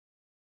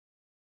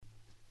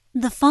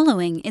The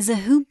following is a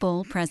Hoop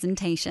Ball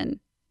presentation.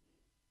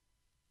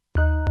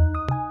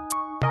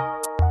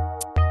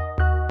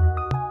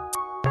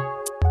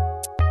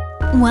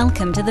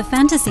 Welcome to the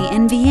Fantasy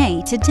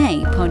NBA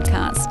Today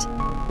podcast.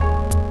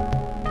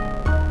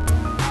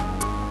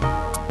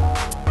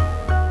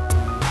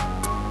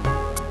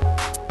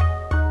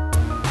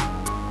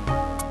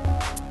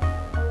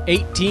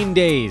 $18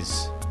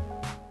 days.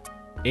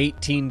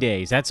 18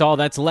 days. That's all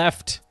that's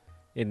left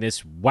in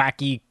this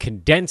wacky,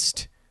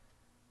 condensed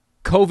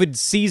COVID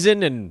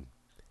season, and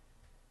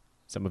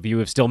some of you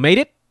have still made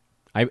it.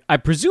 I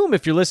presume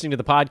if you're listening to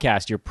the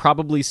podcast, you're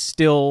probably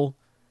still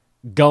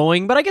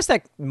going, but I guess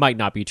that might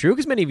not be true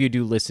because many of you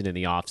do listen in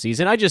the off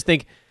season. I just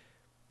think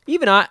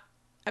even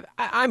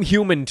I'm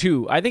human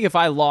too. I think if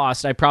I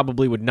lost, I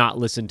probably would not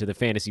listen to the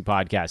fantasy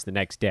podcast the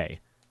next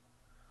day.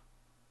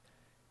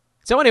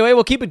 So anyway,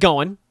 we'll keep it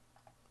going.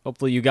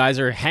 Hopefully you guys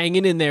are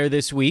hanging in there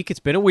this week. It's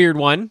been a weird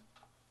one.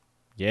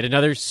 Yet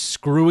another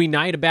screwy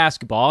night of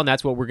basketball, and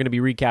that's what we're going to be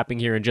recapping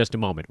here in just a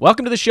moment.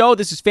 Welcome to the show.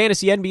 This is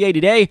Fantasy NBA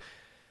Today.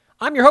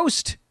 I'm your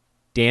host,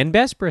 Dan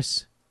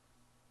Besbris.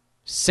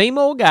 Same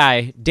old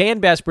guy, Dan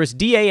Besbris,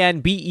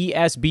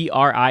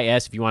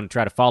 DanBesbris. If you want to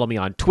try to follow me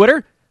on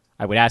Twitter,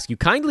 I would ask you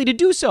kindly to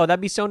do so. That'd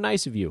be so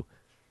nice of you.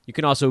 You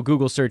can also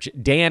Google search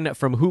Dan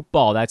from Hoop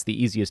Ball. That's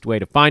the easiest way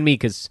to find me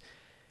because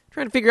I'm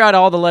trying to figure out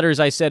all the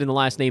letters I said in the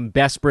last name,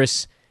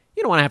 Besbris.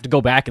 You don't want to have to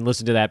go back and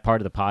listen to that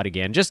part of the pod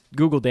again. Just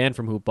Google Dan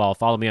from Hoop Ball,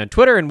 follow me on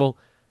Twitter, and we'll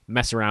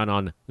mess around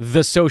on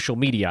the social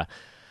media.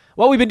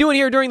 What we've been doing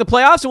here during the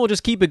playoffs, and we'll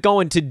just keep it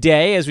going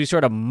today as we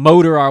sort of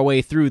motor our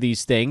way through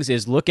these things,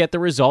 is look at the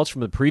results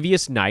from the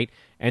previous night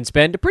and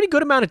spend a pretty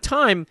good amount of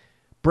time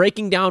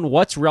breaking down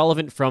what's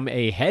relevant from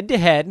a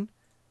head-to-head,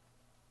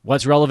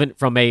 what's relevant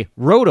from a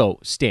roto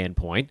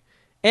standpoint,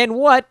 and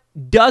what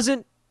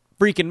doesn't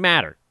freaking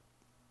matter.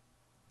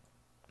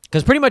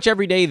 Because pretty much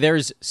every day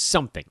there's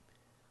something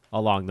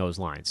along those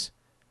lines.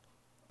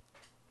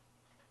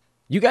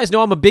 You guys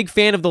know I'm a big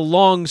fan of the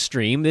long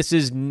stream. This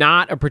is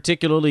not a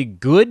particularly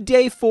good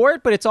day for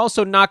it, but it's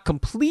also not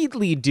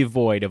completely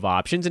devoid of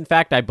options. In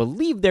fact, I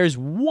believe there's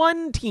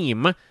one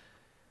team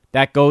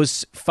that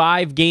goes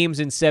 5 games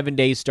in 7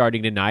 days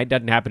starting tonight.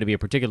 Doesn't happen to be a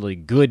particularly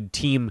good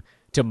team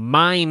to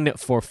mine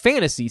for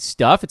fantasy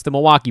stuff. It's the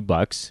Milwaukee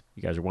Bucks.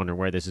 You guys are wondering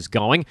where this is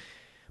going.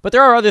 But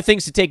there are other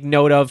things to take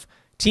note of.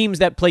 Teams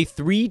that play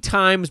 3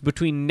 times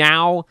between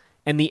now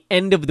and the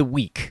end of the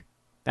week.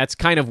 That's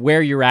kind of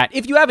where you're at.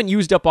 If you haven't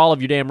used up all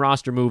of your damn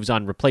roster moves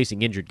on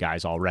replacing injured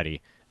guys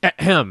already.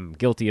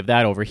 Guilty of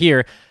that over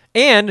here.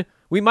 And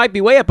we might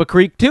be way up a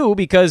creek too,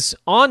 because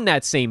on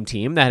that same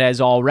team that has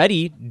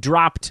already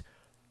dropped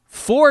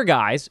 4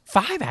 guys,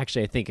 5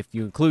 actually, I think, if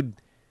you include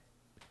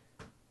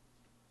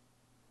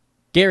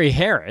Gary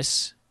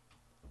Harris.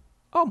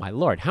 Oh my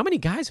Lord, how many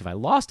guys have I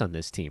lost on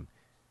this team?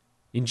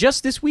 In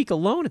just this week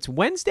alone, it's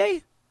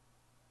Wednesday?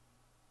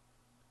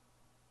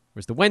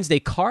 Where's the Wednesday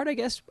card, I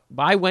guess,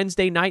 by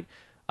Wednesday night?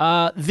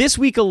 This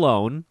week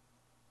alone,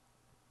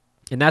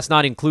 and that's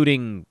not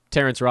including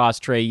Terrence Ross,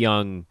 Trae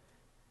Young,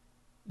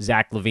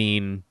 Zach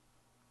LaVine,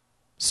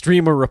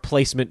 streamer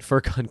replacement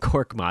Furkan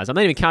Korkmaz. I'm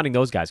not even counting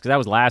those guys because that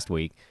was last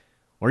week,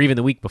 or even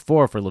the week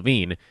before for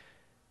LaVine.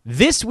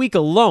 This week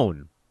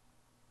alone,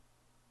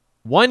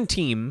 one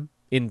team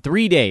in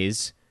 3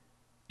 days,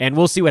 and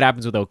we'll see what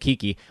happens with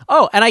Okeke.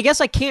 Oh, and I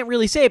guess I can't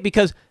really say it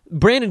because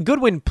Brandon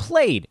Goodwin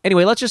played.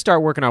 Anyway, let's just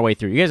start working our way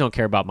through. You guys don't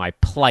care about my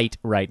plight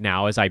right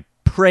now as I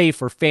pray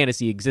for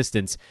fantasy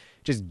existence.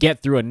 Just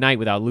get through a night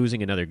without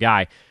losing another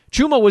guy.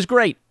 Chuma was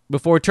great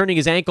before turning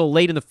his ankle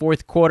late in the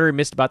fourth quarter. He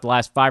missed about the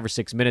last 5 or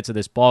 6 minutes of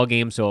this ball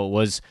game, so it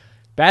was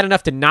bad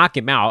enough to knock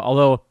him out.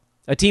 Although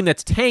a team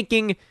that's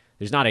tanking,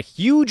 there's not a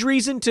huge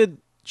reason to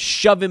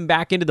shove him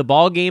back into the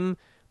ball game,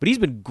 but he's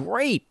been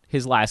great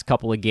his last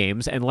couple of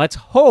games, and let's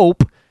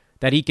hope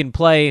that he can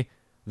play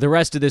the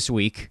rest of this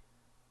week.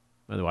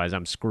 Otherwise,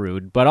 I'm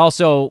screwed. But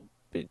also,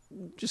 it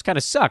just kind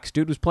of sucks.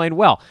 Dude was playing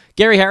well.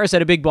 Gary Harris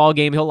had a big ball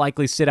game. He'll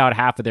likely sit out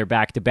half of their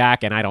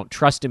back-to-back, and I don't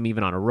trust him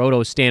even on a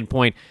roto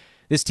standpoint.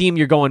 This team,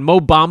 you're going Mo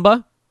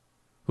Bamba,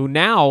 who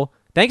now,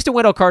 thanks to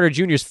Wendell Carter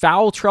Jr.'s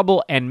foul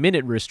trouble and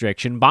minute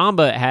restriction,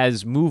 Bamba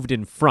has moved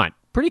in front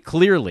pretty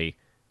clearly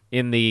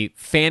in the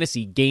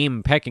fantasy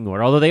game pecking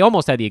order, although they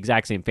almost had the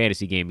exact same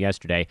fantasy game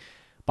yesterday.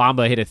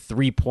 Bamba hit a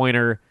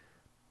three-pointer,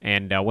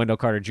 and Wendell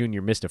Carter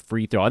Jr. missed a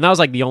free throw. And that was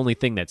like the only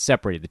thing that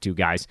separated the two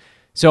guys.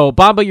 So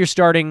Bamba, you're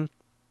starting.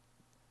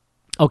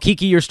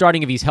 Okeke, you're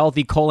starting if he's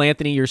healthy. Cole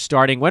Anthony, you're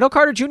starting. Wendell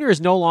Carter Jr. is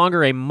no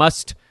longer a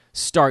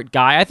must-start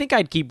guy. I think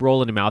I'd keep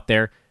rolling him out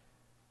there.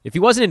 If he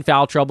wasn't in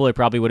foul trouble, it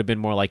probably would have been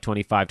more like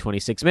 25,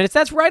 26 minutes.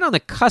 That's right on the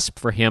cusp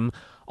for him,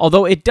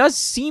 although it does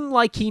seem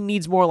like he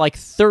needs more like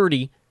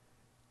 30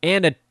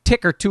 and a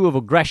tick or two of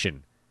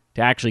aggression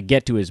to actually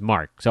get to his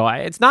mark. So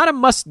it's not a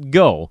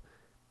must-go.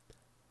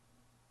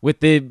 With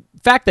the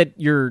fact that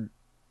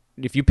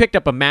if you picked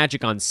up a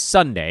Magic on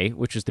Sunday,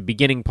 which is the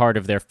beginning part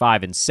of their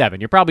 5 and 7,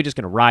 you're probably just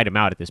going to ride them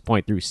out at this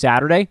point through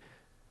Saturday.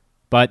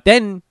 But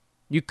then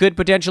you could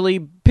potentially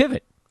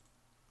pivot.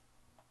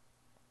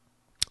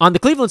 On the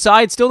Cleveland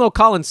side, still no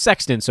Colin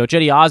Sexton, so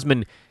Cedi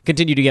Osman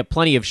continued to get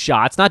plenty of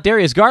shots. Not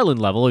Darius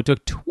Garland level, who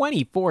took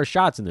 24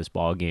 shots in this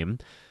ball game.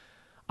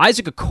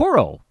 Isaac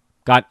Okoro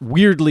got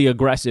weirdly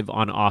aggressive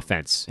on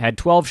offense. Had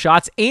 12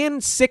 shots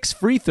and 6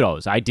 free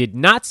throws. I did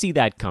not see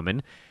that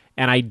coming,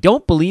 and I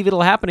don't believe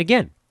it'll happen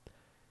again.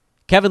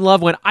 Kevin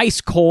Love went ice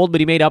cold, but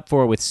he made up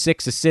for it with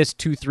 6 assists,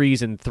 2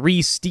 threes, and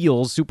 3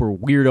 steals. Super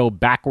weirdo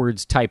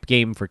backwards type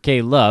game for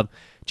K. Love.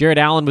 Jared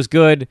Allen was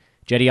good.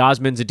 Cedi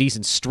Osman's a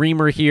decent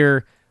streamer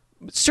here.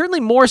 Certainly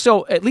more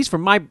so, at least for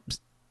my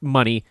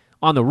money,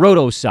 on the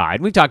Roto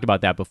side. We've talked about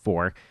that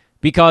before,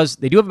 because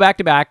they do have a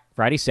back-to-back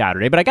Friday,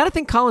 Saturday, but I got to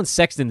think Colin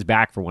Sexton's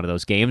back for one of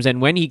those games,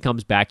 and when he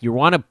comes back, you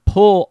want to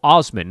pull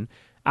Osman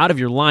out of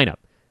your lineup.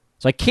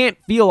 So I can't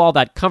feel all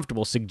that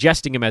comfortable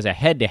suggesting him as a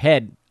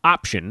head-to-head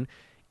option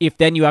if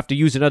then you have to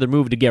use another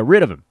move to get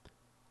rid of him.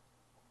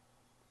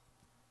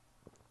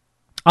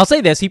 I'll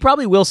say this, he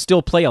probably will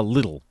still play a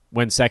little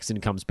when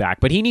Sexton comes back,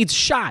 but he needs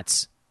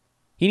shots.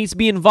 He needs to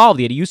be involved.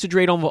 He had a usage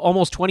rate of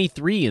almost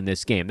 23 in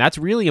this game. That's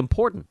really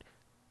important.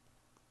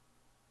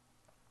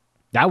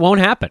 That won't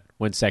happen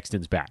when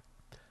Sexton's back.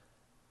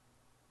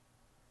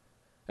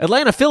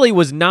 Atlanta-Philly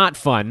was not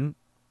fun.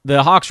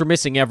 The Hawks were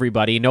missing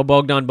everybody. No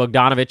Bogdan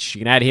Bogdanovic. You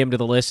can add him to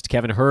the list.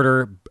 Kevin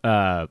Huerter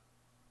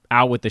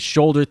out with the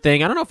shoulder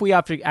thing. I don't know if we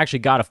actually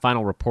got a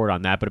final report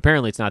on that, but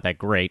apparently it's not that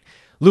great.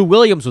 Lou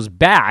Williams was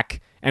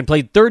back and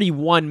played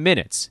 31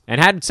 minutes. And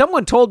had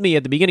someone told me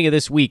at the beginning of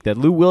this week that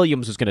Lou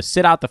Williams was going to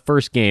sit out the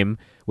first game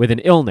with an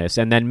illness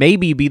and then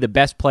maybe be the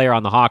best player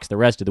on the Hawks the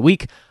rest of the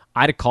week,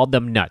 I'd have called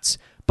them nuts.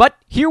 But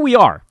here we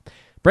are.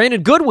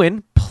 Brandon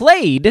Goodwin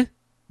played,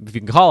 if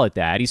you can call it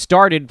that. He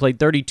started, played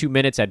 32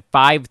 minutes, had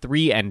 5,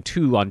 3, and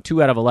 2 on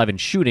 2 out of 11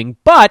 shooting.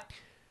 But,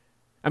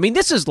 I mean,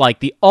 this is like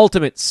the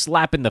ultimate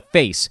slap in the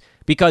face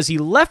because he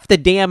left the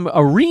damn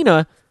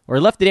arena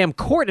or left the damn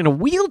court in a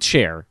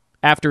wheelchair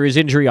after his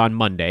injury on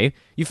Monday.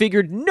 You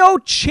figured no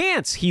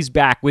chance he's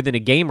back within a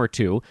game or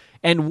two.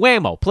 And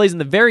whammo, plays in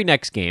the very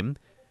next game.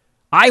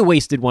 I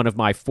wasted one of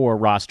my 4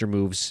 roster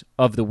moves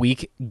of the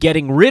week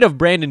getting rid of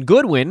Brandon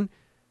Goodwin.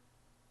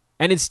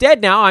 And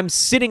instead now I'm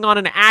sitting on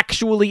an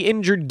actually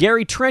injured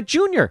Gary Trent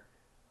Jr.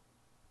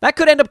 That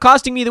could end up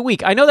costing me the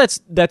week. I know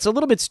that's a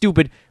little bit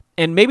stupid,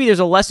 and maybe there's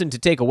a lesson to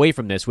take away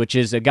from this, which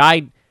is a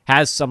guy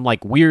has some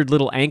like weird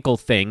little ankle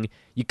thing.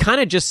 You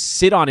kind of just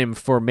sit on him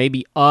for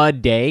maybe a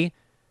day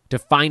to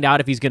find out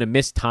if he's going to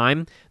miss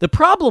time. The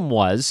problem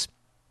was,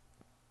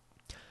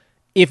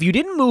 if you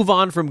didn't move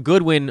on from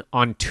Goodwin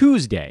on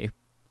Tuesday,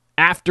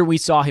 after we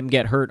saw him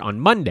get hurt on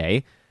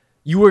Monday,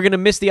 you were going to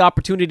miss the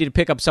opportunity to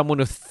pick up someone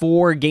with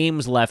 4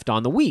 games left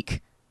on the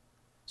week.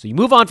 So you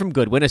move on from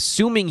Goodwin,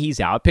 assuming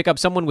he's out, pick up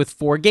someone with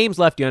 4 games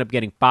left, you end up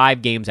getting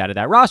 5 games out of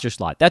that roster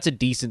slot. That's a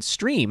decent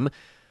stream.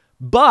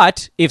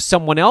 But if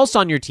someone else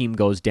on your team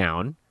goes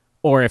down,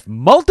 or if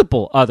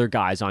multiple other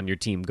guys on your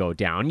team go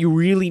down, you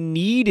really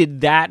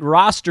needed that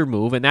roster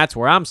move, and that's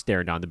where I'm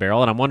staring down the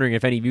barrel, and I'm wondering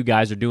if any of you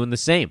guys are doing the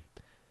same.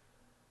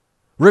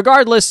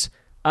 Regardless,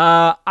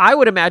 I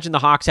would imagine the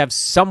Hawks have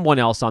someone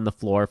else on the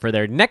floor for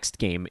their next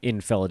game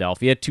in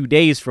Philadelphia 2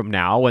 days from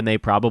now when they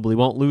probably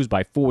won't lose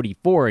by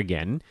 44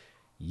 again.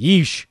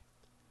 Yeesh.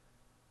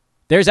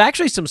 There's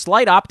actually some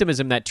slight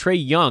optimism that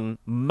Trae Young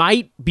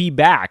might be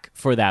back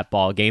for that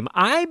ball game.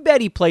 I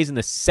bet he plays in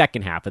the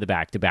second half of the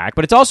back-to-back,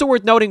 but it's also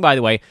worth noting, by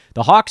the way,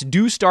 the Hawks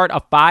do start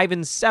a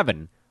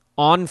 5-7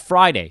 on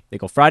Friday. They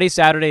go Friday,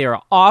 Saturday, or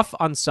off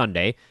on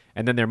Sunday,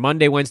 and then they're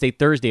Monday, Wednesday,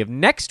 Thursday of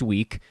next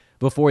week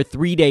before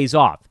 3 days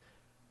off.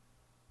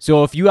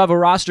 So if you have a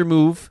roster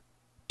move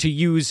to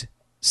use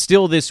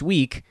still this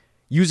week,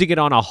 using it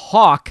on a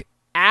Hawk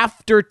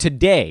after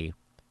today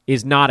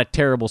is not a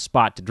terrible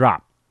spot to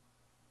drop.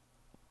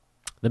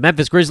 The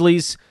Memphis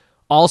Grizzlies,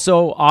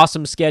 also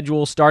awesome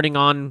schedule starting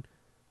on,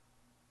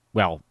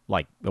 well,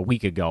 like a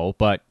week ago.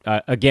 But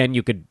again,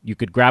 you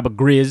could grab a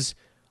Grizz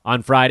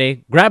on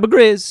Friday. Grab a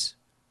Grizz.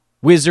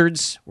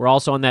 Wizards were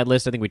also on that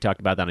list. I think we talked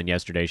about that on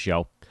yesterday's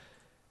show.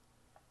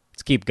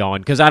 Let's keep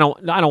going because I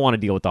don't want to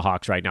deal with the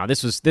Hawks right now.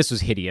 This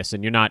was hideous,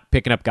 and you're not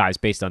picking up guys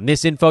based on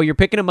this info. You're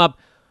picking them up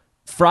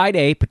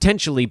Friday,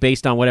 potentially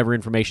based on whatever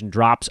information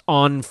drops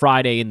on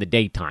Friday in the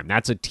daytime.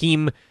 That's a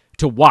team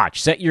to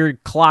watch. Set your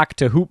clock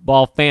to Hoop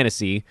Ball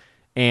Fantasy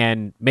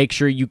and make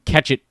sure you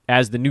catch it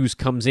as the news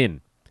comes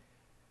in.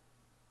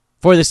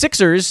 For the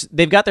Sixers,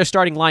 they've got their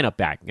starting lineup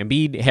back.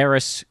 Embiid,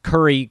 Harris,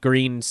 Curry,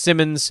 Green,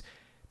 Simmons.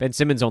 Ben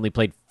Simmons only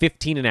played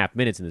 15 and a half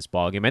minutes in this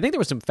ballgame. I think there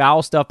was some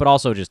foul stuff, but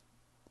also just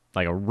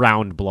like a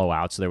round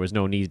blowout, so there was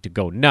no need to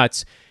go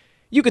nuts.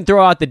 You can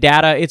throw out the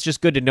data. It's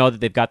just good to know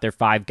that they've got their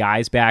 5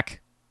 guys back.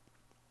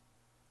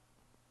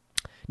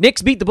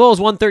 Knicks beat the Bulls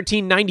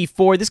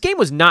 113-94. This game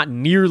was not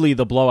nearly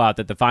the blowout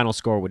that the final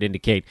score would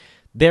indicate.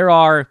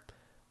 I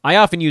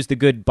often use the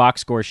good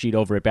box score sheet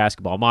over at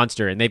Basketball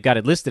Monster, and they've got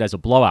it listed as a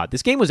blowout.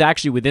 This game was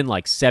actually within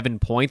like 7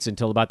 points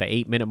until about the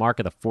 8-minute mark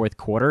of the fourth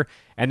quarter,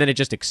 and then it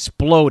just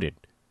exploded.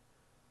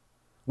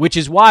 Which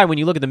is why when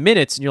you look at the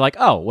minutes and you're like,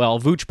 oh, well,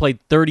 Vooch played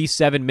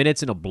 37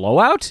 minutes in a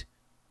blowout?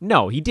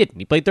 No, he didn't.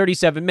 He played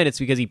 37 minutes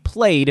because he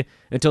played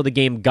until the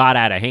game got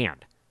out of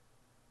hand.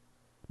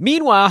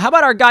 Meanwhile, how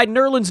about our guy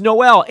Nerlens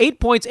Noel? 8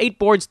 points, 8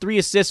 boards, 3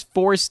 assists,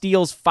 4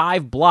 steals,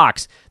 5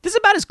 blocks. This is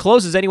about as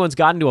close as anyone's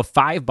gotten to a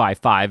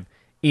 5x5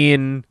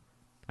 in,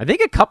 I think,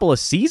 a couple of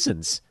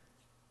seasons.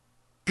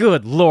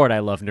 Good Lord, I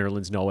love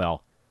Nerlens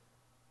Noel.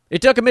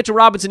 It took a Mitchell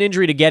Robinson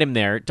injury to get him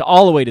there, to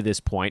all the way to this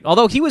point.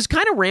 Although he was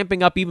kind of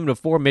ramping up even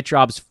before Mitch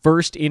Rob's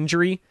first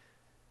injury.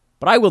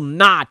 But I will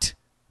not,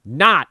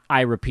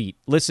 I repeat,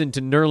 listen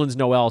to Nerlens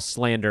Noel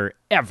slander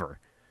ever.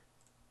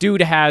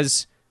 Dude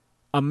has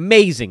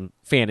amazing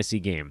fantasy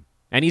game.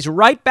 And he's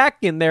right back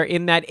in there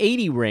in that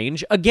 80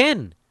 range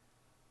again.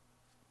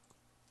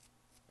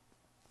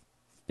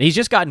 He's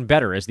just gotten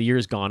better as the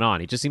year's gone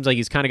on. It just seems like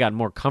he's kind of gotten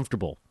more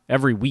comfortable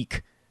every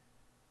week.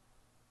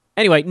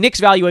 Anyway, Knicks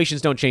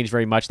valuations don't change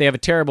very much. They have a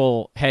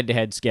terrible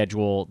head-to-head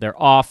schedule.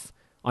 They're off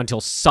until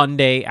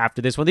Sunday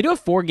after this one. They do have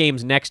 4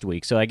 games next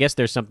week, so I guess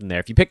there's something there.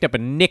 If you picked up a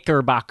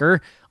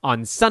Knickerbocker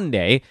on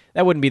Sunday,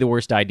 that wouldn't be the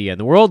worst idea in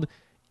the world.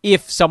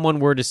 If someone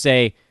were to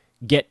say,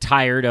 get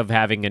tired of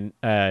having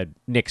a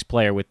Knicks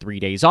player with 3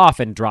 days off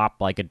and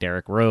drop like a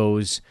Derrick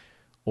Rose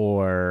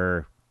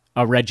or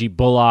a Reggie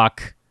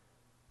Bullock,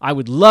 I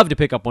would love to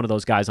pick up one of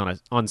those guys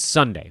on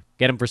Sunday.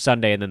 Get him for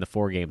Sunday and then the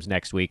 4 games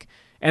next week.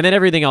 And then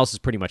everything else is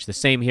pretty much the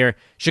same here.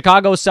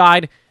 Chicago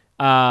side,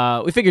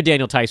 we figured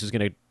Daniel Tice was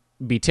going to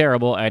be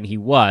terrible, and he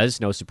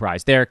was. No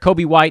surprise there.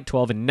 Kobe White,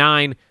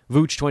 12-9.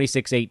 Vooch,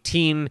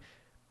 26-18.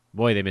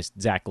 Boy, they missed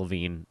Zach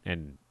LaVine.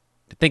 And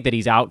to think that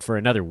he's out for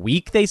another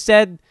week, they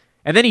said.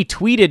 And then he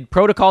tweeted,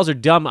 protocols are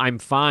dumb, I'm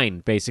fine,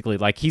 basically.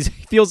 Like, he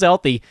feels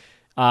healthy,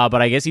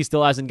 but I guess he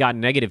still hasn't gotten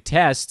negative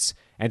tests,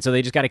 and so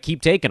they just got to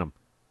keep taking him.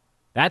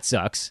 That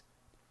sucks.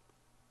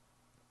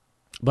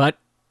 But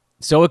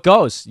so it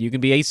goes. You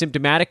can be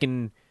asymptomatic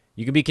and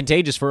you can be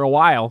contagious for a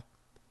while.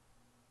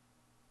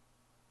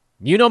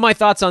 You know my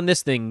thoughts on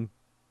this thing,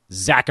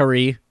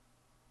 Zachary.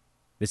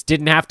 This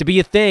didn't have to be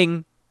a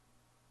thing.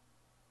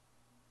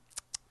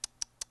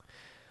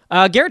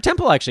 Garrett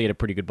Temple actually had a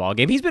pretty good ball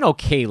game. He's been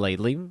okay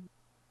lately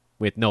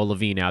with no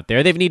LaVine out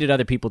there. They've needed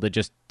other people to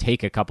just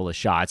take a couple of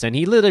shots, and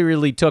he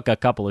literally took a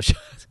couple of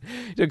shots.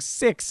 He took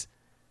 6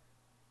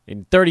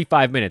 in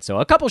 35 minutes. So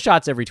a couple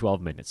shots every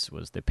 12 minutes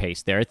was the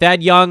pace there.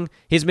 Thad Young,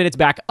 his minutes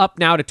back up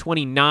now to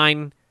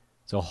 29.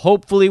 So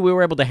hopefully we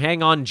were able to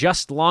hang on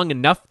just long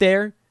enough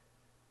there.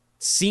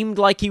 Seemed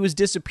like he was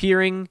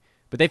disappearing,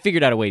 but they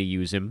figured out a way to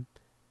use him.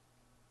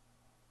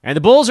 And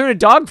the Bulls are in a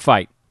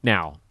dogfight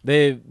now.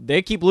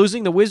 They keep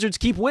losing. The Wizards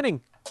keep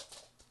winning.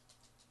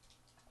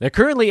 They're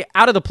currently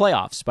out of the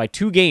playoffs by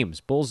 2 games.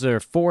 Bulls are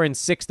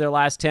 4-6 their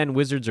last 10.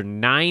 Wizards are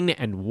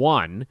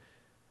 9-1.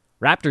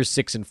 Raptors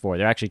 6-4.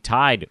 They're actually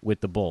tied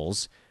with the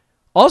Bulls.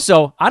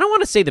 Also, I don't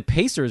want to say the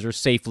Pacers are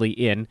safely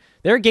in.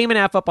 They're a game and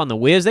a half up on the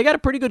Wiz. They got a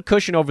pretty good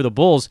cushion over the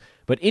Bulls,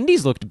 but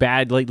Indy's looked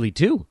bad lately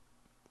too.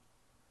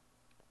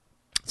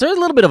 So there's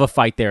a little bit of a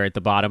fight there at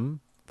the bottom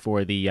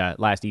for the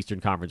last Eastern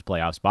Conference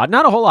playoff spot.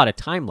 Not a whole lot of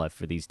time left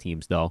for these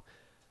teams, though.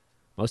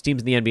 Most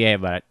teams in the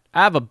NBA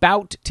have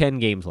about 10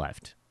 games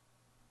left.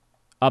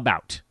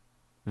 About.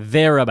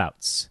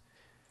 Thereabouts.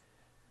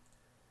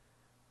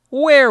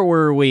 Where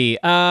were we?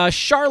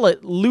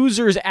 Charlotte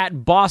losers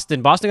at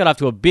Boston. Boston got off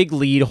to a big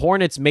lead.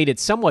 Hornets made it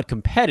somewhat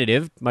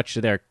competitive, much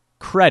to their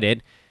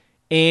credit,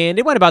 and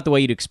it went about the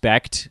way you'd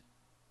expect.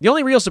 The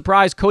only real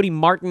surprise, Cody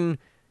Martin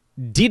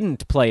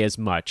didn't play as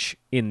much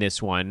in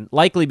this one,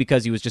 likely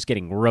because he was just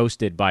getting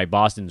roasted by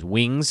Boston's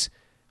wings.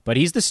 But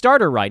he's the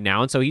starter right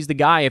now, and so he's the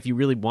guy if you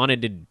really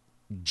wanted to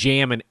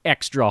jam an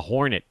extra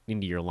Hornet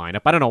into your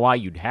lineup. I don't know why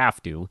you'd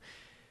have to.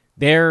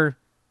 Their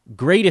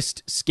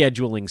greatest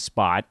scheduling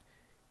spot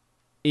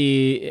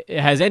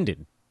has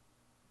ended.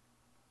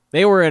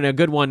 They were in a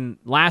good one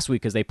last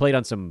week because they played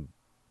on some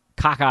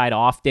cockeyed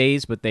off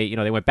days, but they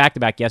went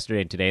back-to-back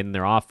yesterday and today, and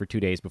they're off for 2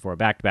 days before a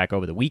back-to-back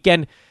over the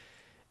weekend.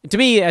 To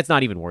me, that's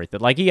not even worth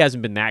it. Like, he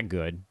hasn't been that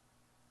good.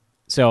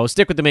 So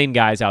stick with the main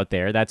guys out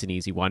there. That's an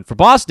easy one. For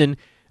Boston,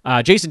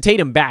 Jason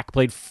Tatum back,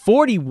 played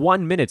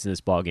 41 minutes in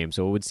this ballgame,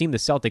 so it would seem the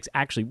Celtics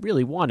actually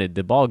really wanted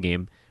the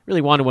ballgame,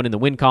 really wanted one in the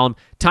win column.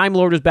 Time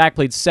Lord was back,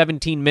 played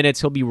 17 minutes.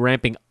 He'll be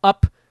ramping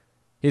up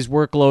his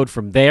workload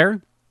from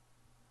there.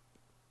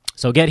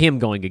 So get him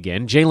going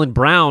again. Jaylen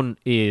Brown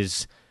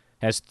has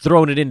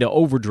thrown it into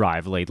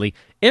overdrive lately.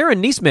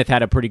 Aaron Nesmith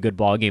had a pretty good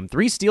ball game.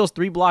 3 steals,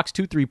 3 blocks,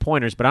 2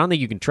 3-pointers, but I don't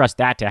think you can trust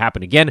that to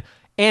happen again.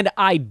 And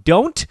I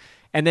don't.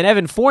 And then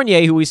Evan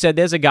Fournier, who we said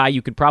there's a guy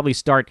you could probably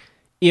start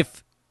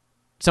if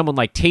someone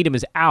like Tatum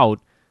is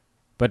out,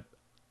 but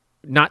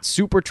not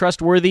super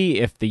trustworthy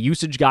if the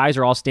usage guys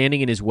are all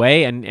standing in his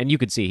way. And you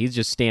could see he's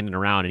just standing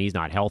around and he's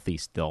not healthy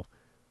still.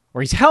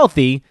 Or he's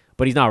healthy,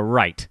 but he's not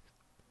right.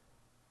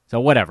 So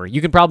whatever.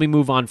 You can probably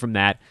move on from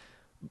that.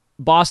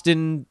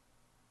 Boston,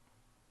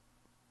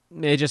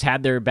 they just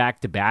had their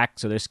back-to-back,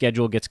 so their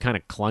schedule gets kind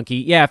of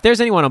clunky. Yeah, if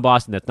there's anyone on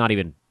Boston that's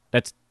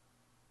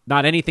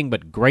not anything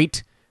but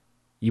great,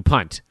 you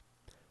punt.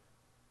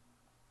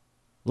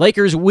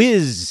 Lakers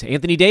whiz.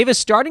 Anthony Davis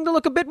starting to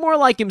look a bit more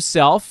like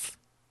himself,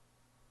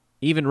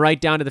 even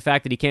right down to the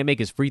fact that he can't make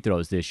his free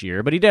throws this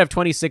year. But he did have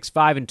 26,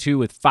 5, and 2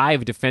 with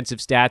 5 defensive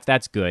stats.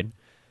 That's good.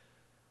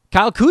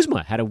 Kyle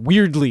Kuzma had a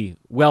weirdly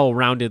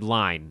well-rounded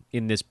line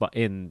in this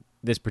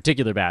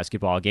particular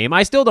basketball game.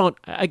 I still don't.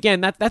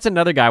 Again, that's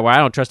another guy where I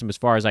don't trust him as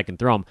far as I can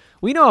throw him.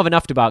 We know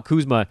enough about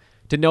Kuzma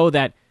to know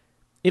that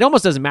it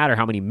almost doesn't matter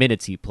how many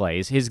minutes he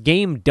plays. His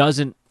game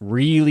doesn't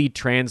really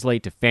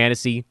translate to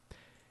fantasy.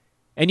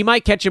 And you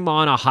might catch him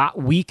on a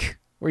hot week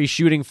where he's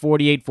shooting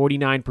 48,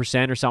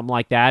 49% or something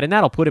like that, and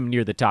that'll put him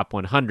near the top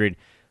 100.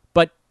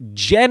 But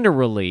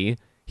generally,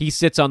 he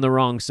sits on the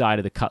wrong side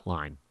of the cut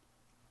line.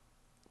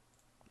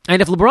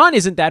 And if LeBron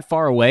isn't that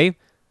far away,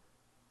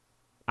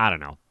 I don't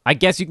know. I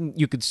guess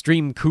you could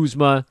stream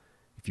Kuzma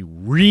if you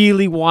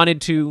really wanted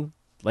to.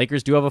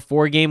 Lakers do have a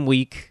 4-game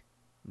week.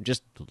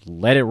 Just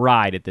let it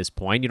ride at this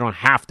point. You don't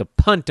have to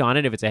punt on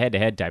it if it's a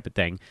head-to-head type of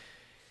thing.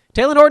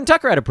 Taylor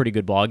Horton-Tucker had a pretty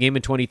good ball game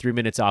in 23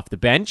 minutes off the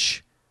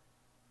bench.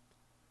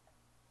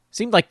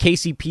 Seemed like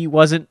KCP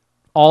wasn't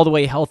all the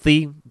way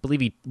healthy. I believe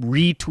he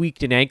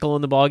retweaked an ankle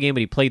in the ball game, but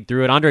he played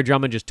through it. Andre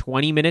Drummond just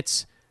 20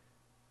 minutes.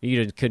 He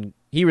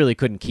really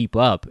couldn't keep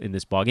up in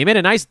this ball game. He had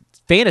a nice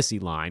fantasy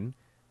line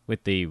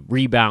with the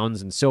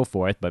rebounds and so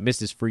forth, but missed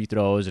his free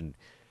throws. And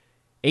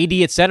AD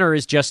at center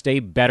is just a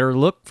better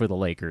look for the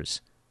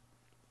Lakers.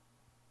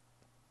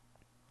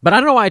 But I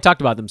don't know why I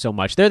talked about them so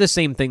much. They're the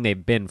same thing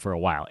they've been for a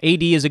while.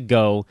 AD is a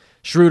go.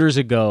 Schroeder's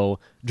a go.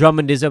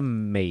 Drummond is a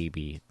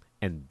maybe.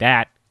 And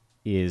that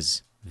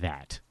is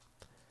that.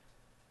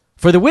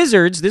 For the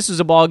Wizards, this was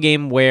a ball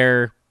game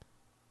where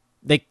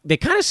they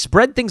kind of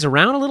spread things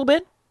around a little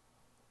bit.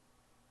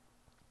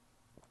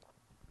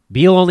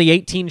 Beal only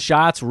 18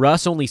 shots.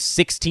 Russ only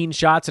 16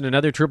 shots and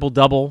another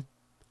triple-double.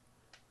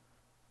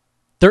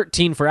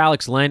 13 for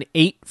Alex Len.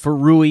 8 for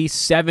Rui.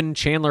 7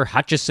 Chandler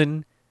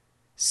Hutchison.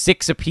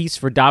 6 apiece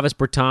for Davis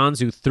Bertans,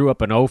 who threw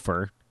up an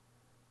offer.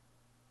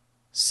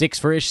 6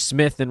 for Ish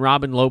Smith and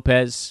Robin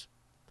Lopez.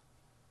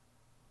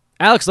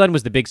 Alex Len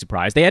was the big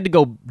surprise. They had to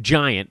go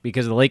giant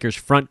because of the Lakers'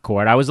 front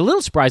court. I was a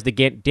little surprised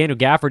that Daniel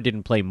Gafford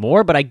didn't play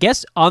more, but I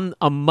guess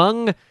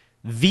among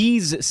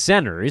these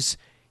centers,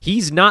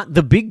 he's not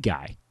the big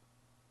guy.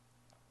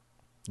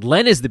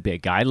 Len is the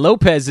big guy,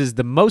 Lopez is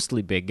the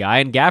mostly big guy,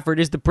 and Gafford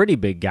is the pretty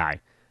big guy.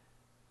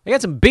 They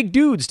got some big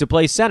dudes to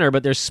play center,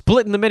 but they're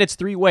splitting the minutes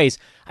 3 ways.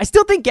 I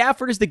still think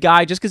Gafford is the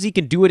guy just because he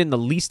can do it in the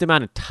least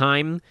amount of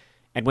time.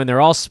 And when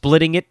they're all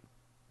splitting it,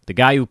 the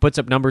guy who puts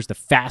up numbers the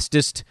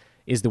fastest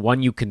is the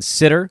one you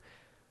consider.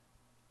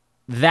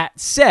 That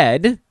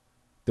said,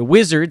 the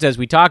Wizards, as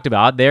we talked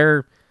about,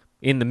 they're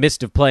in the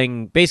midst of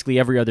playing basically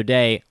every other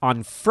day.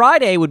 On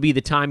Friday would be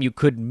the time you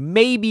could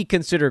maybe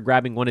consider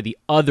grabbing one of the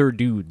other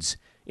dudes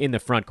in the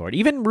front court.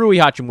 Even Rui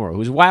Hachimura,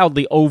 who's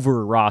wildly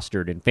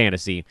over-rostered in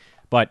fantasy,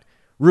 but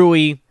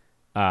Rui,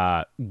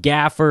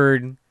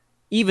 Gafford,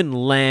 even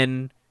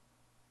Len,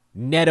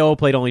 Neto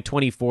played only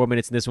 24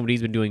 minutes in this one, but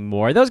he's been doing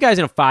more. Those guys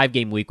in a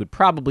 5-game week would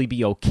probably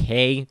be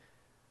okay.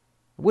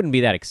 I wouldn't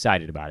be that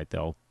excited about it,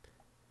 though.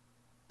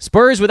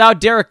 Spurs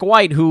without Derek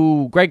White,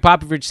 who Greg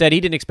Popovich said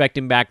he didn't expect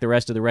him back the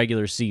rest of the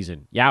regular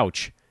season.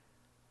 Youch.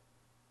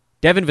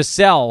 Devin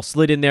Vassell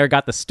slid in there,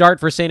 got the start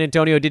for San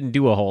Antonio, didn't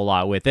do a whole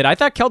lot with it. I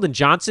thought Keldon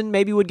Johnson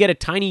maybe would get a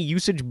tiny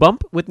usage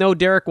bump with no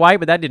Derek White,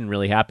 but that didn't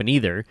really happen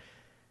either.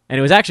 And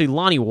it was actually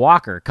Lonnie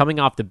Walker coming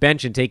off the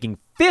bench and taking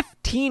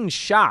 15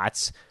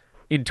 shots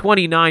in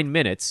 29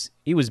 minutes.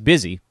 He was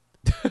busy.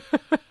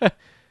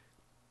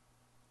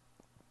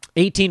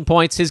 18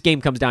 points. His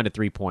game comes down to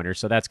 3-pointers,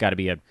 so that's got to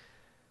be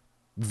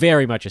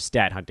very much a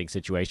stat hunting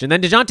situation.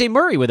 And then DeJounte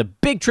Murray with a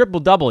big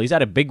triple-double. He's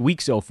had a big week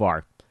so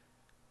far.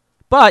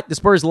 But the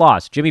Spurs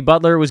lost. Jimmy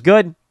Butler was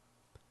good.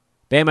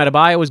 Bam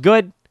Adebayo was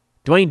good.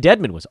 Dwayne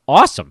Dedmon was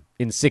awesome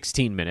in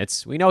 16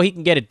 minutes. We know he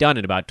can get it done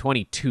in about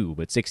 22,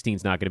 but 16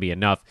 is not going to be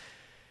enough.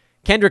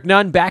 Kendrick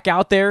Nunn back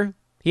out there.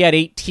 He had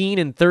 18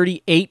 and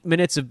 38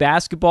 minutes of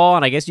basketball,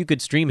 and I guess you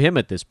could stream him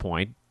at this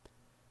point.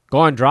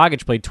 Goran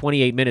Dragic played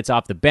 28 minutes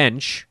off the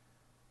bench.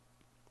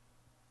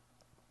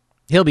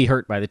 He'll be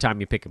hurt by the time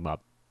you pick him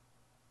up.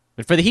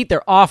 But for the Heat,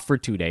 they're off for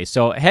 2 days,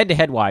 so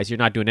head-to-head-wise, you're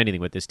not doing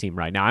anything with this team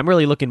right now. I'm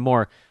really looking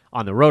more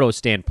on the Roto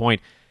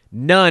standpoint.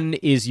 Nunn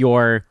is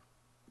your...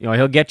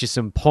 he'll get you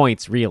some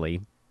points,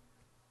 really.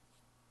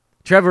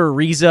 Trevor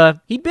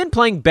Ariza, he'd been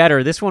playing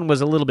better. This one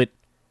was a little bit,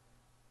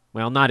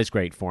 not as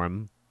great for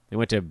him. They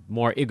went to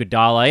more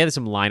Iguodala. He had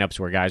some lineups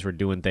where guys were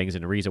doing things,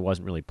 and Ariza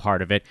wasn't really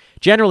part of it.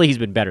 Generally, he's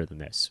been better than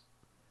this.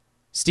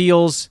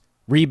 Steals,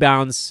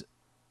 rebounds,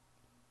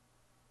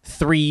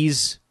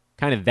 threes,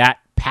 kind of that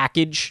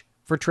package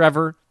for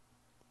Trevor.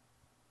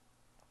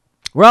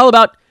 We're all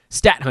about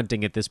stat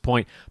hunting at this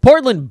point.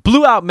 Portland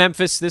blew out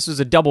Memphis. This was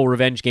a double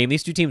revenge game.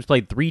 These two teams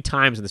played 3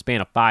 times in the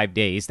span of 5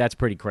 days. That's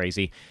pretty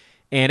crazy.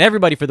 And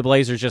everybody for the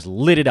Blazers just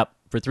lit it up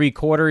for 3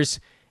 quarters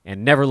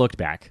and never looked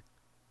back.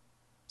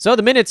 So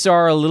the minutes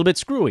are a little bit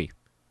screwy.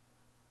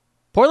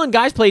 Portland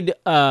guys played,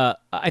 I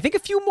think, a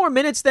few more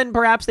minutes than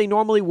perhaps they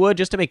normally would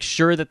just to make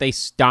sure that they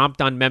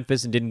stomped on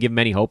Memphis and didn't give them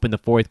any hope in the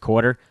 4th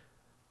quarter.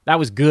 That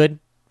was good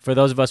for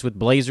those of us with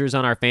Blazers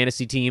on our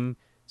fantasy team.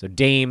 So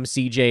Dame,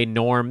 CJ,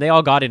 Norm, they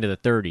all got into the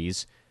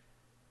 30s.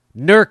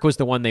 Nurk was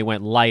the one they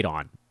went light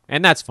on,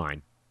 and that's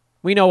fine.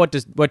 We know what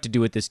to do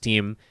with this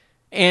team.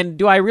 And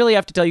do I really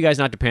have to tell you guys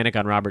not to panic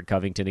on Robert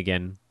Covington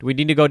again? Do we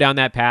need to go down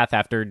that path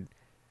after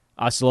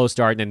a slow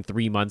start and then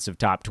 3 months of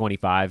top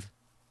 25?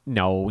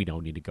 No, we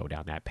don't need to go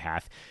down that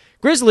path.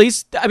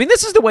 Grizzlies, I mean,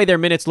 this is the way their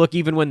minutes look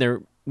even when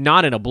they're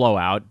not in a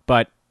blowout,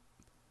 but,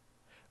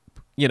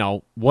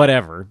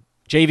 whatever.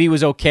 JV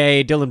was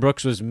okay. Dylan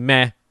Brooks was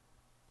meh.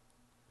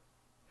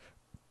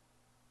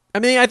 I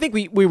mean, I think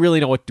we really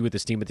know what to do with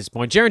this team at this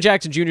point. Jaren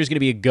Jackson Jr. is going to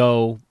be a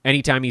go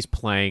anytime he's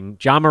playing.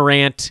 Ja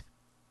Morant,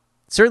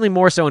 certainly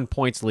more so in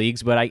points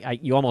leagues,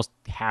 but you almost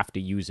have to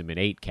use him in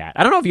 8-cat.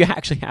 I don't know if you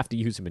actually have to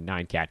use him in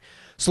 9-cat.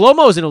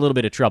 Slow-Mo's in a little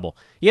bit of trouble.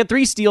 He had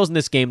 3 steals in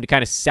this game to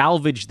kind of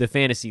salvage the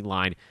fantasy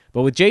line,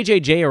 but with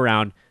JJJ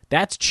around,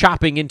 that's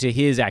chopping into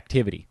his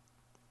activity.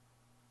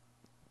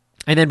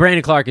 And then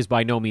Brandon Clark is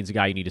by no means a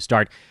guy you need to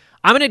start.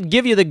 I'm going to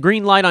give you the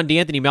green light on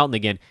DeAnthony Melton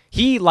again.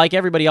 He, like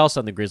everybody else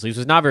on the Grizzlies,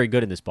 was not very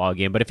good in this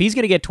ballgame, but if he's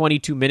going to get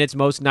 22 minutes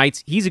most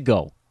nights, he's a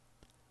go.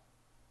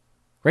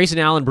 Grayson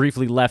Allen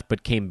briefly left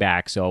but came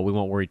back, so we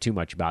won't worry too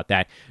much about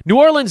that. New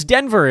Orleans,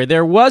 Denver,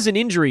 there was an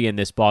injury in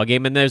this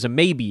ballgame, and there's a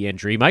maybe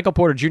injury. Michael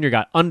Porter Jr.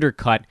 got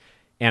undercut,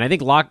 and I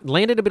think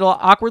landed a bit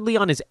awkwardly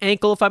on his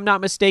ankle, if I'm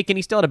not mistaken.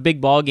 He still had a big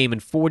ballgame in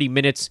 40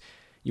 minutes.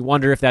 You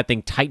wonder if that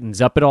thing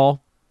tightens up at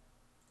all.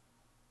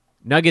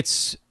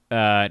 Nuggets,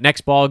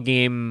 next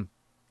ballgame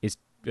is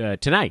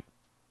tonight.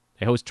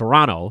 They host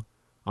Toronto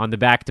on the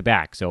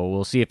back-to-back, so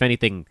we'll see if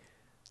anything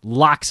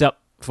locks up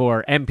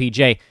for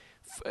MPJ.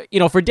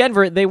 For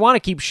Denver, they want to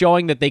keep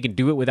showing that they can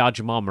do it without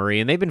Jamal Murray,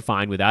 and they've been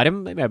fine without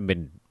him. They haven't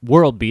been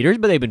world beaters,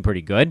 but they've been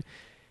pretty good.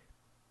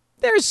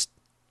 There's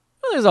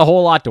a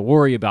whole lot to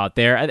worry about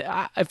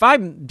there. If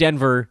I'm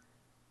Denver,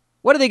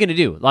 what are they going to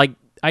do? Like,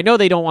 I know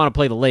they don't want to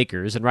play the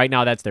Lakers, and right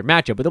now that's their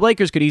matchup, but the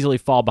Lakers could easily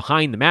fall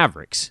behind the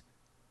Mavericks.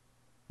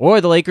 Or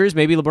the Lakers,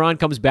 maybe LeBron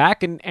comes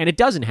back, and it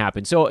doesn't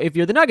happen. So if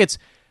you're the Nuggets,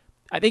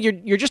 I think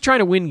you're just trying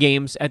to win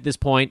games at this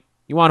point.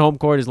 You want home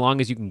court as long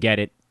as you can get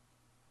it.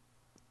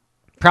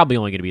 Probably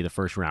only going to be the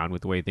first round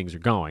with the way things are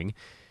going.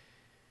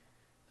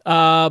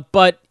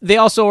 But they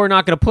also are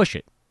not going to push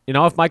it.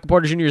 If Michael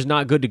Porter Jr. is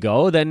not good to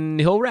go, then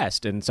he'll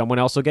rest, and someone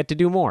else will get to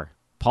do more.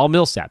 Paul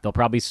Millsap, they'll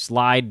probably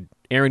slide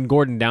Aaron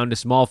Gordon down to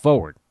small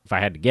forward, if I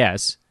had to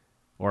guess.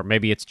 Or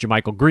maybe it's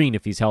JaMychal Green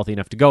if he's healthy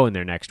enough to go in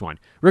their next one.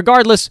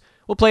 Regardless,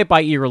 we'll play it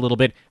by ear a little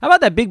bit. How about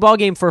that big ball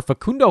game for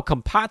Facundo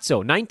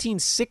Campazzo,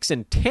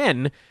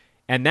 19-6-10,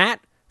 and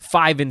that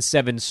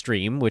 5-7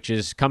 stream, which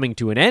is coming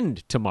to an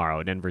end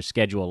tomorrow. Denver's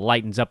schedule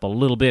lightens up a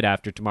little bit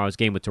after tomorrow's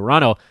game with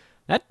Toronto.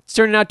 That's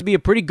turning out to be a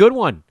pretty good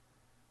one,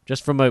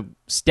 just from a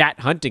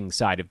stat hunting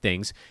side of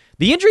things.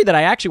 The injury that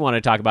I actually want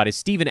to talk about is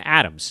Steven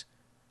Adams,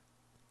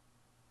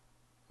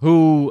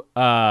 who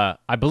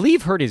I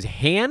believe hurt his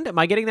hand. Am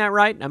I getting that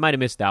right? I might have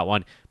missed that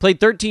one.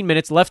 Played 13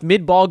 minutes, left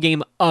mid-ball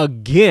game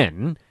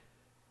again,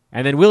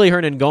 and then Willie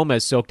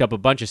Hernan-Gomez soaked up a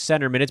bunch of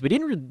center minutes, but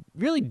didn't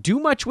really do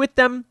much with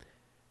them.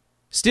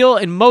 Still,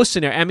 in most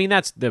scenarios, I mean,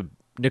 that's the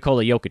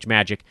Nikola Jokic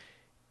magic.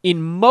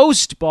 In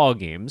most ball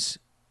games,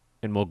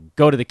 and we'll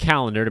go to the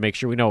calendar to make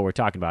sure we know what we're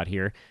talking about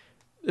here,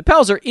 the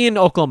Pels are in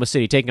Oklahoma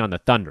City taking on the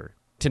Thunder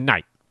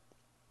tonight.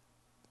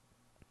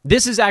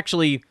 This is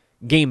actually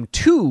game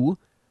 2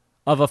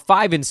 of a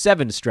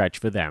 5-7 stretch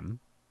for them.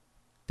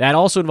 That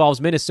also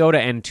involves Minnesota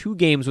and 2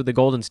 games with the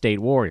Golden State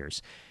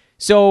Warriors.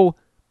 So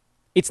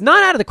it's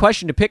not out of the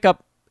question to pick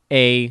up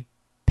a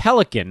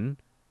Pelican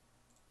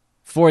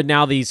for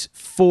now these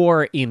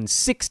 4 in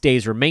 6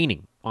 days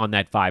remaining on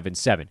that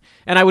 5-7.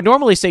 And I would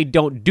normally say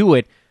don't do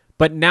it,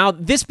 but now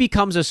this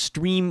becomes a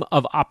stream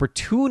of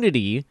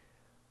opportunity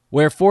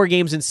where 4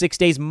 games in 6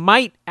 days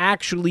might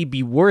actually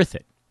be worth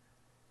it.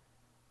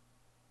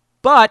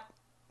 But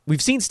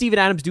we've seen Steven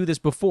Adams do this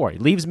before. He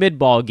leaves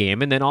mid-ball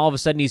game, and then all of a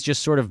sudden he's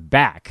just sort of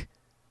back,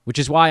 which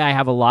is why I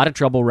have a lot of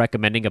trouble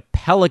recommending a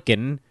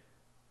Pelican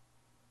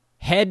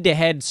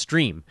head-to-head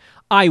stream.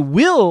 I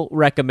will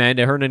recommend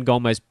a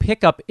Hernan-Gomez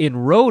pickup in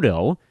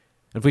Roto.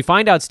 If we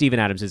find out Steven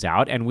Adams is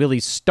out and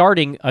Willie's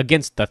starting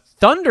against the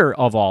Thunder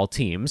of all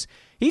teams,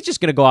 he's just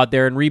going to go out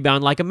there and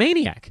rebound like a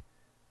maniac.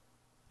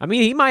 I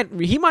mean, he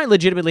might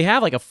legitimately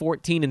have like a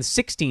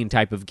 14-16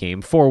 type of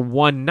game for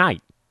one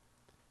night.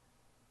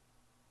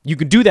 You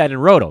can do that in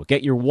Roto.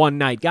 Get your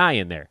one-night guy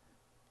in there.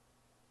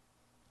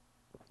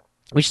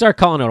 We should start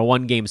calling it a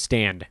one-game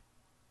stand.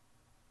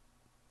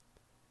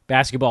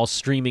 Basketball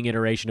streaming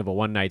iteration of a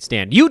one-night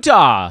stand.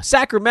 Utah,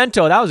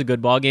 Sacramento. That was a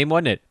good ball game,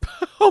 wasn't it?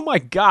 Oh, my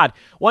God.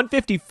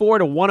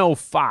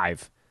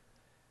 154-105.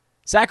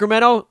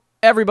 Sacramento,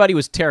 everybody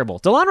was terrible.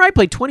 DeLon Wright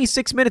played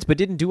 26 minutes but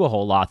didn't do a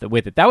whole lot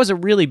with it. That was a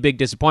really big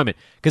disappointment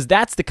because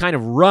that's the kind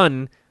of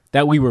run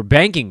that we were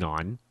banking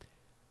on.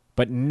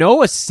 But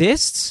no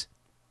assists?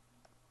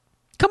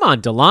 Come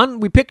on, DeLon.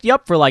 We picked you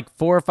up for like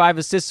 4 or 5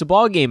 assists a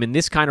ball game in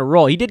this kind of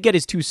role. He did get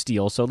his 2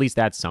 steals, so at least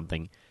that's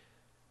something.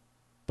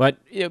 But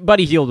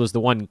Buddy Hield was the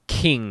one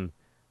king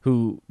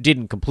who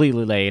didn't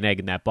completely lay an egg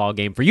in that ball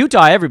game. For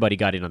Utah, everybody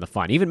got in on the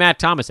fun. Even Matt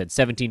Thomas had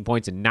 17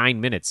 points in 9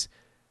 minutes.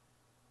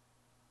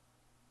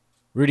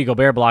 Rudy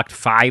Gobert blocked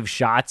 5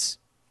 shots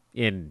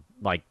in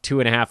like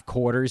 2.5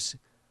 quarters.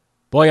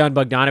 Bojan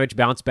Bogdanovic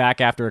bounced back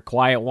after a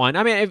quiet one.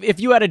 I mean, if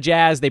you had a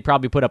Jazz, they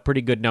probably put up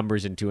pretty good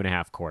numbers in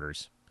 2.5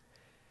 quarters.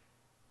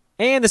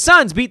 And the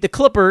Suns beat the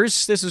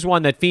Clippers. This is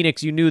one that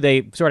Phoenix, you knew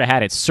they sort of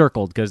had it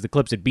circled because the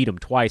Clips had beat them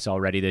twice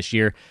already this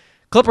year.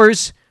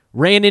 Clippers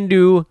ran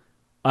into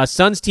a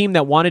Suns team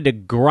that wanted to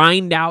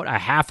grind out a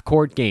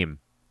half-court game.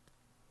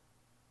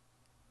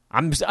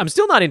 I'm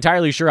still not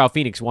entirely sure how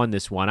Phoenix won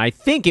this one. I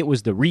think it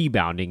was the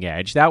rebounding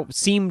edge. That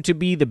seemed to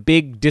be the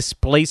big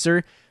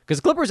displacer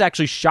because Clippers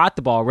actually shot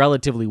the ball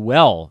relatively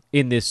well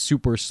in this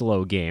super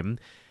slow game.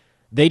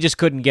 They just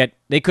couldn't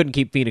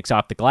keep Phoenix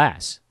off the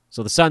glass.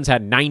 So the Suns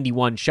had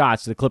 91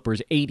 shots to the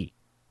Clippers' 80.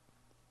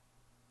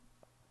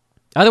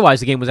 Otherwise,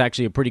 the game was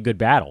actually a pretty good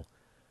battle.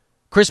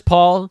 Chris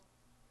Paul,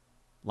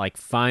 like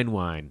fine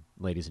wine,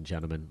 ladies and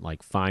gentlemen,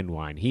 like fine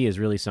wine. He is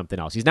really something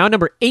else. He's now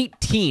number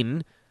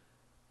 18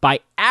 by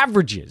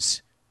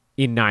averages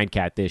in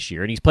 9-Cat this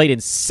year, and he's played in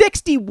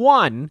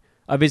 61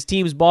 of his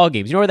team's ball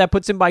games. You know where that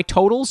puts him by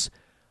totals?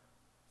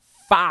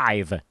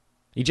 5.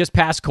 He just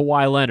passed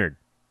Kawhi Leonard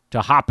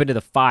to hop into the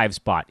 5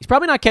 spot. He's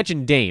probably not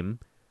catching Dame,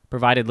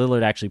 provided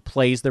Lillard actually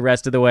plays the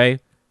rest of the way,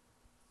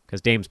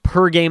 because Dame's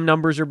per-game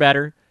numbers are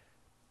better.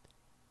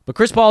 But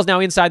Chris Paul is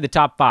now inside the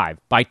top 5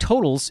 by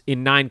totals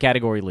in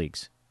 9-category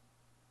leagues.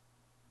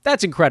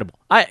 That's incredible.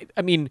 I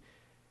mean,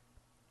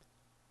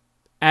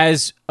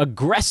 as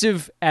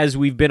aggressive as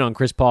we've been on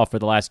Chris Paul for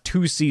the last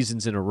 2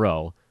 seasons in a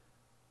row,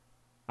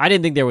 I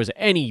didn't think there was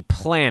any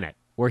planet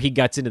where he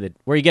get into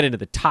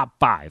the top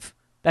 5.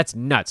 That's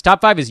nuts.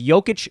 Top 5 is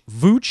Jokic,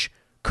 Vooch,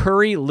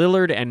 Curry,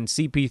 Lillard, and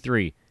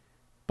CP3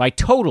 by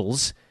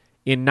totals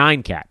in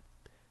 9-Cat.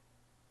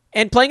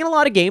 And playing in a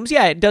lot of games,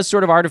 yeah, it does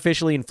sort of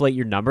artificially inflate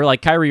your number.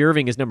 Like Kyrie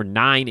Irving is number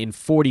 9 in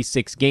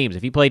 46 games.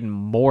 If he played in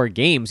more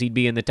games, he'd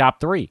be in the top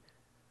 3.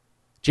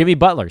 Jimmy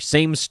Butler,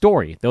 same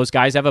story. Those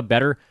guys have a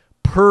better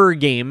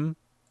per-game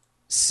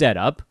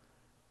setup.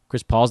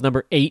 Chris Paul's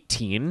number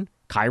 18.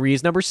 Kyrie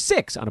is number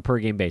 6 on a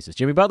per-game basis.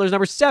 Jimmy Butler's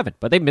number 7,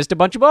 but they missed a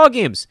bunch of ball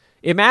games.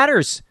 It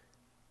matters.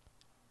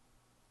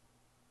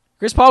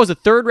 Chris Paul was a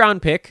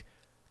third-round pick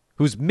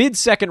whose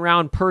mid-second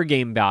round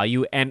per-game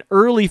value and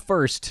early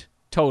first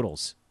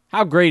totals.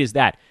 How great is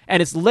that?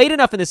 And it's late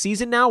enough in the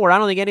season now where I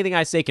don't think anything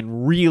I say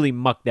can really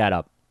muck that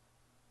up.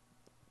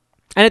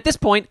 And at this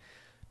point,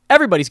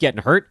 everybody's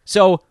getting hurt,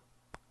 so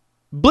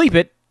bleep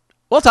it.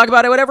 We'll talk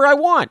about it whatever I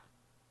want.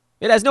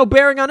 It has no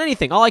bearing on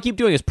anything. All I keep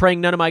doing is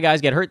praying none of my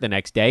guys get hurt the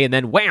next day, and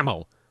then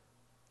whammo.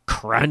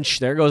 Crunch.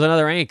 There goes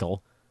another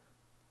ankle.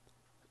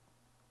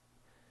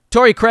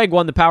 Torrey Craig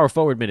won the power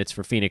forward minutes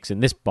for Phoenix in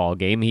this ball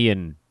game. He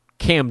and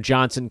Cam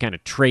Johnson kind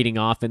of trading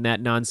off in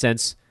that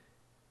nonsense.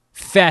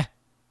 Feh.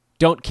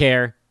 Don't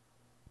care.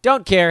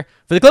 Don't care.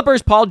 For the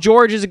Clippers, Paul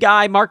George is a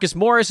guy. Marcus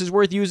Morris is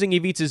worth using.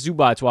 Ivica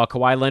Zubac while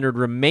Kawhi Leonard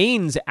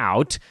remains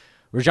out.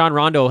 Rajon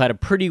Rondo had a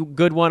pretty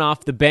good one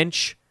off the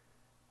bench.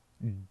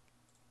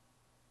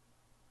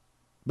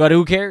 But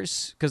who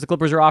cares? Because the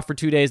Clippers are off for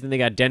 2 days, then they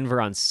got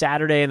Denver on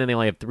Saturday, and then they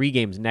only have 3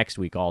 games next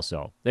week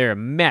also. They're a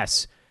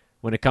mess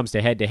when it comes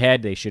to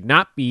head-to-head. They should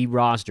not be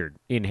rostered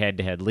in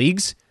head-to-head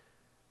leagues.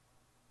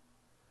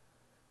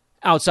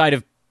 Outside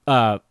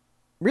of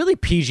really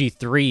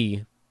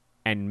PG3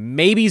 and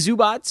maybe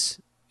Zubats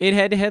in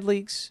head-to-head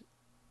leagues,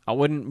 I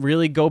wouldn't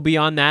really go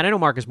beyond that. I know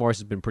Marcus Morris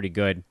has been pretty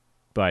good,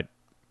 but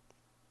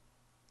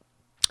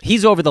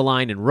he's over the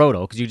line in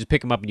Roto because you just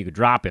pick him up and you could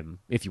drop him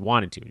if you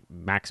wanted to,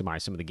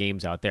 maximize some of the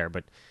games out there.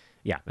 But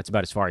yeah, that's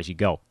about as far as you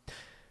go.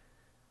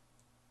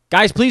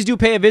 Guys, please do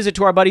pay a visit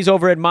to our buddies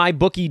over at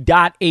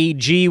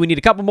mybookie.ag. We need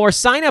a couple more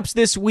signups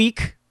this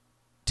week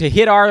to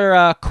hit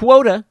our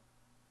quota.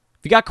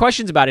 If you got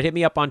questions about it, hit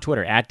me up on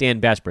Twitter, at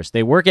Dan Besbris.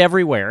 They work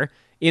everywhere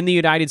in the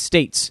United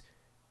States.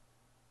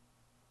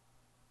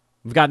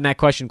 We've gotten that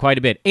question quite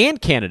a bit.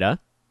 And Canada.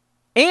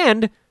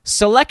 And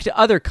select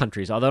other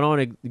countries, although I don't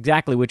know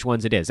exactly which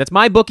ones it is. That's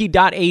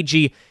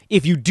mybookie.ag.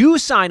 If you do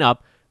sign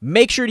up,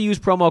 make sure to use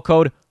promo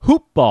code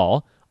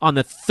HOOPBALL on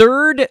the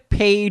third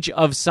page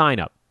of sign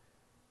up.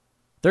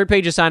 Third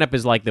page of sign up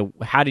is like the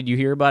How Did You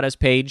Hear About Us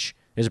page.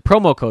 There's a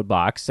promo code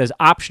box. It says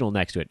optional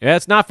next to it.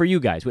 That's not for you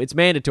guys. It's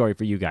mandatory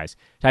for you guys.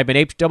 Type in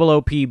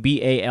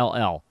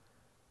HOOPBALL.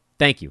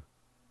 Thank you.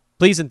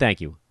 Please and thank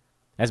you.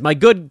 As my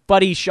good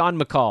buddy Sean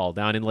McCall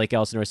down in Lake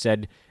Elsinore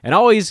said, and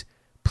always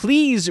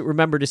please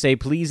remember to say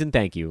please and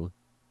thank you.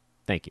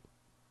 Thank you.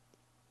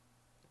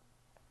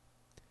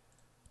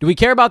 Do we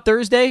care about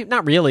Thursday?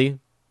 Not really.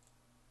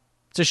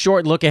 It's a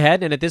short look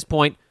ahead, and at this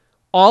point,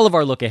 all of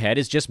our look ahead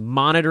is just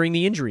monitoring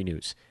the injury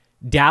news.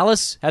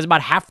 Dallas has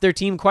about half their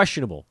team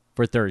questionable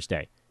for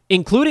Thursday,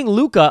 including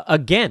Luka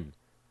again.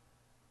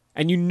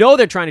 And you know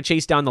they're trying to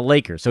chase down the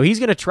Lakers, so he's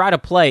going to try to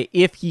play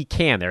if he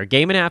can. They're a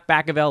game and a half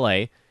back of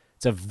LA.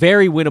 It's a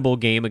very winnable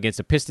game against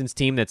a Pistons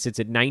team that sits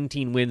at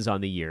 19 wins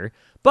on the year,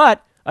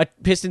 but a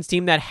Pistons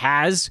team that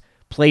has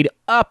played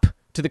up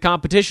to the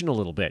competition a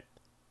little bit.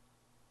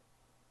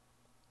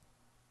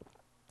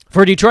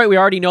 For Detroit, we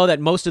already know that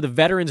most of the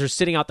veterans are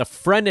sitting out the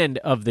front end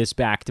of this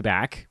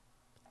back-to-back.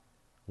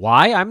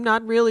 Why? I'm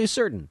not really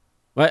certain.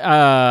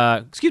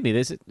 But, excuse me,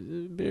 this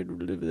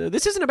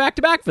isn't a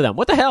back-to-back for them.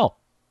 What the hell?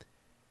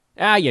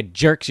 You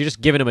jerks. You're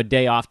just giving them a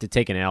day off to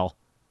take an L.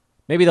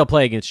 Maybe they'll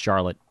play against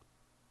Charlotte.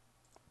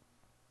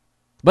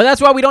 But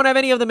that's why we don't have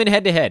any of them in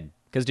head-to-head,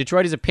 because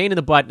Detroit is a pain in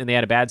the butt, and they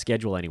had a bad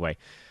schedule anyway.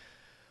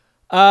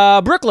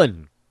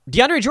 Brooklyn.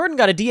 DeAndre Jordan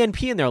got a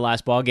DNP in their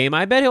last ball game.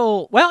 I bet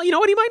he'll... Well, you know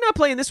what? He might not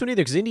play in this one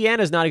either, because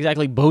Indiana's not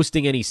exactly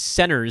boasting any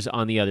centers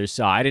on the other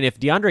side. And if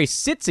DeAndre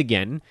sits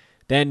again,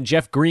 then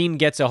Jeff Green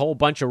gets a whole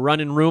bunch of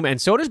running room, and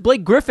so does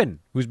Blake Griffin,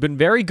 who's been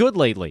very good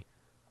lately.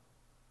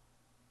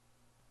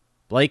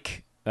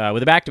 Blake,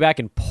 with a back-to-back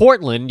in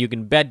Portland, you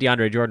can bet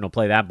DeAndre Jordan will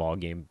play that ball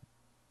game.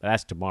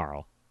 That's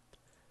tomorrow.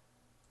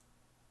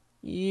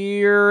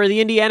 You're the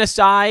Indiana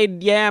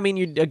side. Yeah, I mean,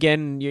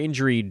 your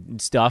injury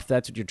stuff.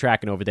 That's what you're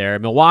tracking over there.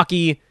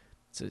 Milwaukee.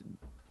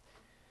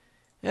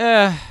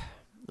 The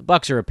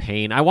Bucks are a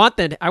pain. I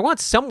want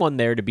someone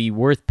there to be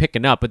worth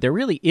picking up, but there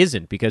really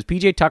isn't because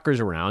PJ Tucker's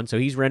around, so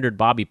he's rendered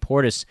Bobby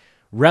Portis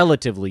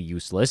relatively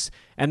useless.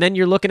 And then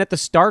you're looking at the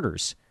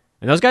starters,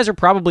 and those guys are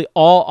probably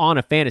all on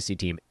a fantasy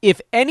team.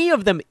 If any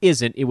of them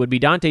isn't, it would be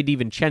Dante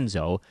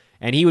DiVincenzo,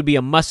 and he would be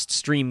a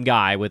must-stream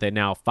guy with a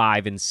now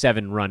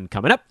 5-7 run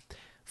coming up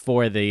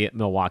for the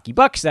Milwaukee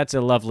Bucks. That's a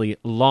lovely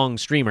long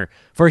streamer.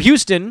 For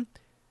Houston,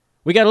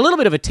 we got a little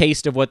bit of a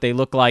taste of what they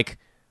look like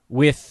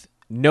with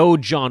no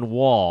John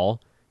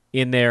Wall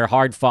in their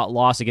hard-fought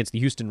loss against the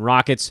Houston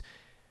Rockets.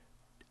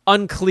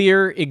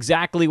 Unclear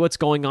exactly what's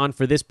going on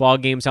for this ball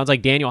game. Sounds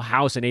like Daniel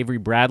House and Avery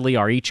Bradley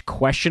are each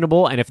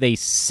questionable, and if they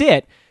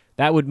sit,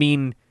 that would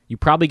mean you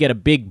probably get a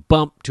big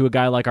bump to a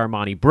guy like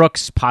Armani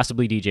Brooks,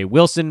 possibly DJ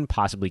Wilson,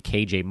 possibly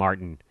KJ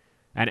Martin.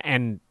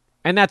 And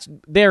that's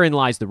therein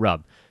lies the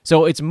rub.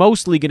 So it's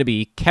mostly going to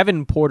be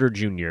Kevin Porter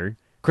Jr.,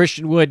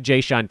 Christian Wood,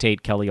 Jayshawn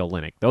Tate, Kelly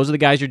Olynyk. Those are the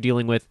guys you're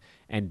dealing with,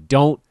 and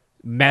don't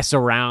mess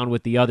around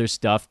with the other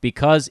stuff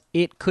because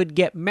it could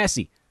get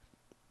messy.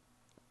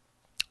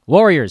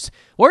 Warriors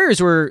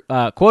were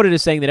quoted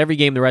as saying that every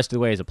game the rest of the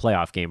way is a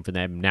playoff game for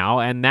them now,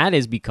 and that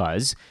is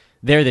because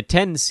they're the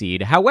 10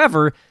 seed.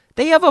 However,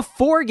 they have a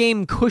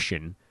 4-game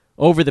cushion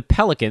over the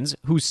Pelicans,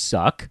 who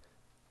suck.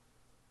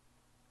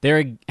 They're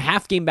a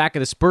half game back of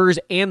the Spurs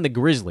and the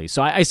Grizzlies.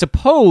 So I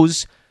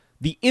suppose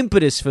the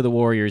impetus for the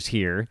Warriors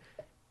here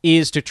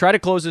is to try to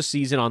close the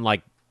season on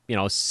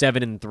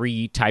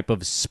 7-3 type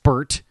of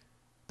spurt,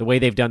 the way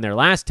they've done their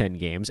last 10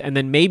 games, and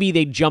then maybe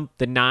they jump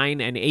the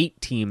 9 and 8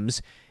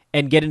 teams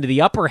and get into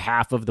the upper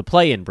half of the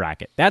play-in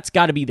bracket. That's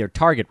got to be their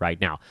target right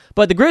now.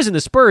 But the Grizz and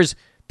the Spurs,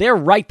 they're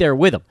right there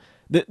with them.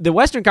 The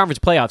Western Conference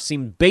playoffs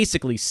seem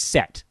basically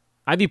set.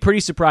 I'd be pretty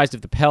surprised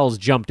if the Pels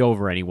jumped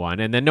over anyone,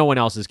 and then no one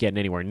else is getting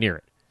anywhere near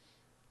it.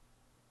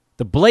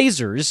 The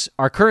Blazers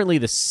are currently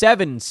the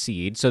 7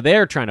 seed, so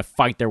they're trying to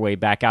fight their way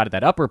back out of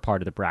that upper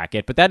part of the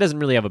bracket, but that doesn't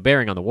really have a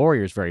bearing on the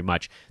Warriors very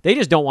much. They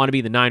just don't want to be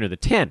the 9 or the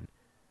 10.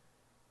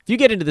 If you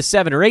get into the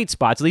 7 or 8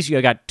 spots, at least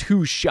you got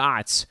 2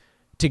 shots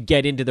to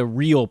get into the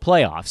real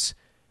playoffs.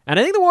 And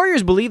I think the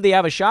Warriors believe they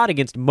have a shot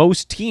against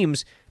most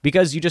teams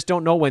because you just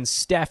don't know when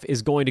Steph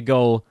is going to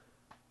go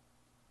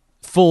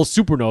full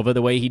supernova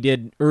the way he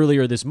did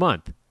earlier this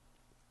month.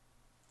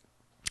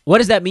 What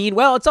does that mean?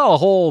 Well, it's all a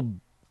whole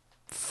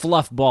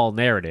fluff ball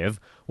narrative.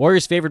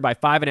 Warriors favored by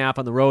 5.5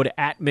 on the road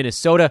at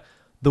Minnesota.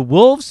 The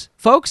Wolves,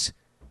 folks,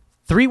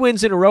 3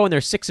 wins in a row, and they're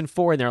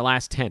 6-4 in their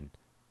last 10.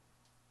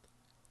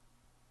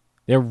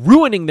 They're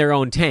ruining their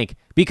own tank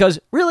because,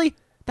 really,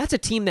 that's a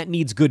team that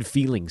needs good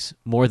feelings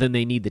more than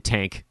they need the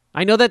tank.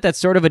 I know that that's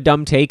sort of a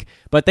dumb take,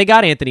 but they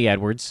got Anthony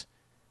Edwards.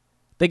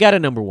 They got a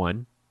number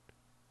 1.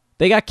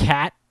 They got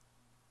Cat,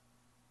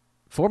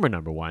 former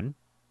number 1.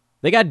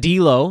 They got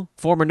D'Lo,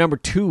 former number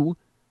 2.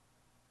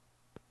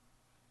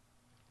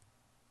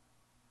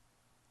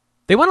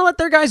 They want to let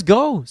their guys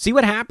go, see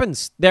what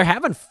happens. They're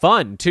having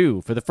fun,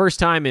 too, for the first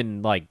time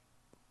in,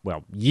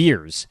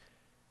 years.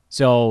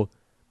 So,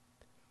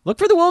 look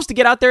for the Wolves to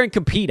get out there and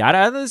compete.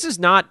 This is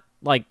not,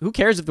 who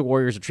cares if the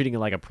Warriors are treating it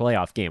like a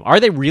playoff game? Are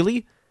they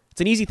really?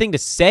 It's an easy thing to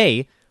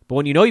say, but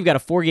when you know you've got a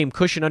 4-game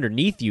cushion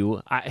underneath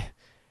you, I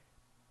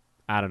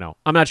don't know.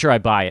 I'm not sure I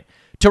buy it.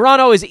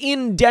 Toronto is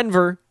in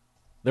Denver.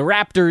 The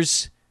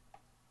Raptors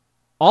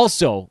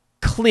also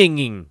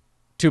clinging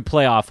to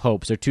playoff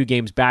hopes. They're 2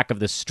 games back of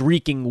the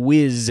streaking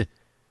Wiz.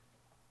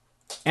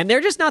 And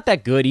they're just not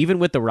that good, even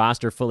with the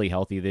roster fully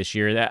healthy this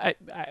year.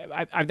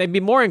 I'd be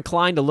more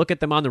inclined to look at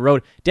them on the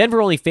road.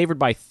 Denver only favored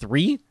by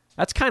 3?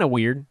 That's kind of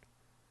weird.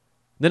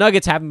 The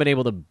Nuggets haven't been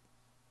able to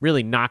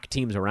really knock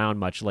teams around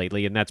much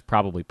lately, and that's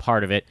probably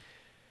part of it.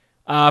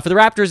 For the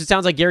Raptors, it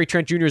sounds like Gary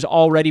Trent Jr. has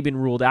already been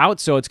ruled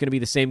out, so it's going to be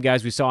the same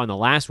guys we saw in the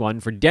last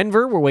one. For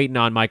Denver, we're waiting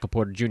on Michael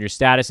Porter Jr.'s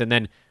status, and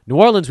then New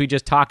Orleans we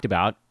just talked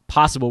about,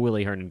 possible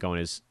Willie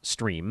Hernangomez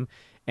stream,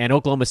 and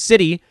Oklahoma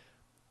City,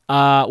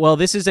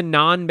 this is a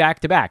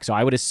non-back-to-back, so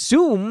I would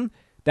assume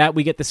that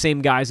we get the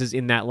same guys as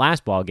in that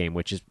last ball game,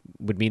 which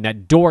would mean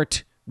that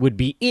Dort would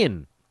be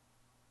in.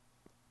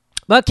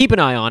 But keep an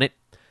eye on it.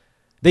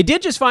 They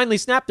did just finally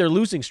snap their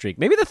losing streak.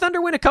 Maybe the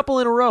Thunder win a couple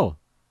in a row.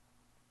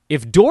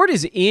 If Dort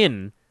is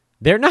in,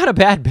 they're not a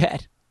bad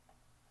bet.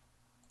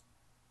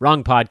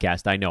 Wrong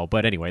podcast, I know,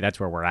 but anyway, that's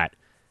where we're at.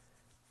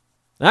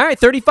 All right,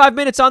 35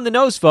 minutes on the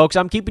nose, folks.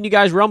 I'm keeping you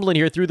guys rumbling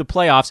here through the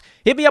playoffs.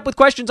 Hit me up with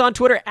questions on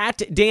Twitter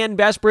at Dan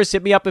Besbris.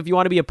 Hit me up if you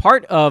want to be a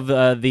part of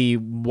the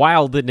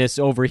wildness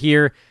over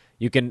here.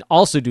 You can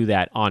also do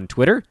that on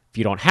Twitter. If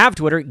you don't have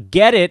Twitter,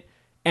 get it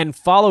and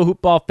follow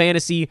Hoopball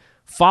Fantasy.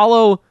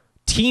 Follow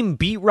team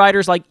beat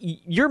writers. Like,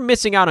 you're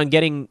missing out on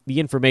getting the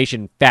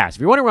information fast.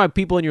 If you're wondering why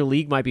people in your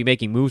league might be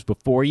making moves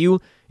before you,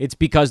 it's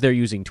because they're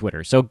using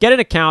Twitter. So get an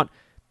account.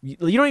 You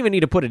don't even need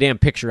to put a damn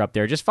picture up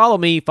there. Just follow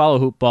me, follow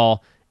Hoopball,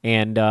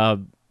 and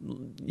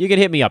you can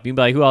hit me up. You can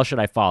be like, who else should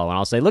I follow? And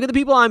I'll say, look at the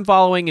people I'm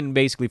following and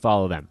basically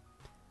follow them.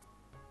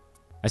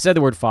 I said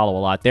the word follow a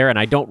lot there, and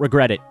I don't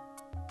regret it.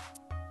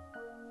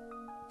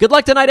 Good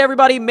luck tonight,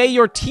 everybody. May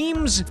your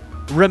teams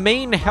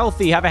remain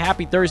healthy. Have a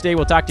happy Thursday.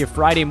 We'll talk to you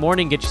Friday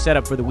morning. Get you set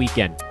up for the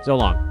weekend. So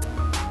long.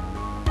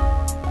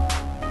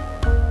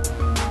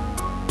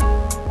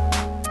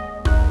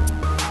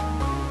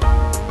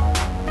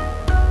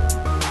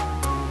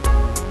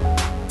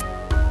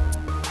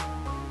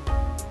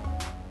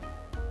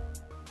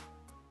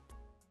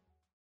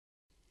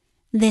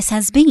 This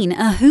has been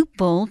a Hoop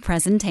Ball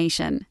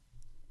presentation.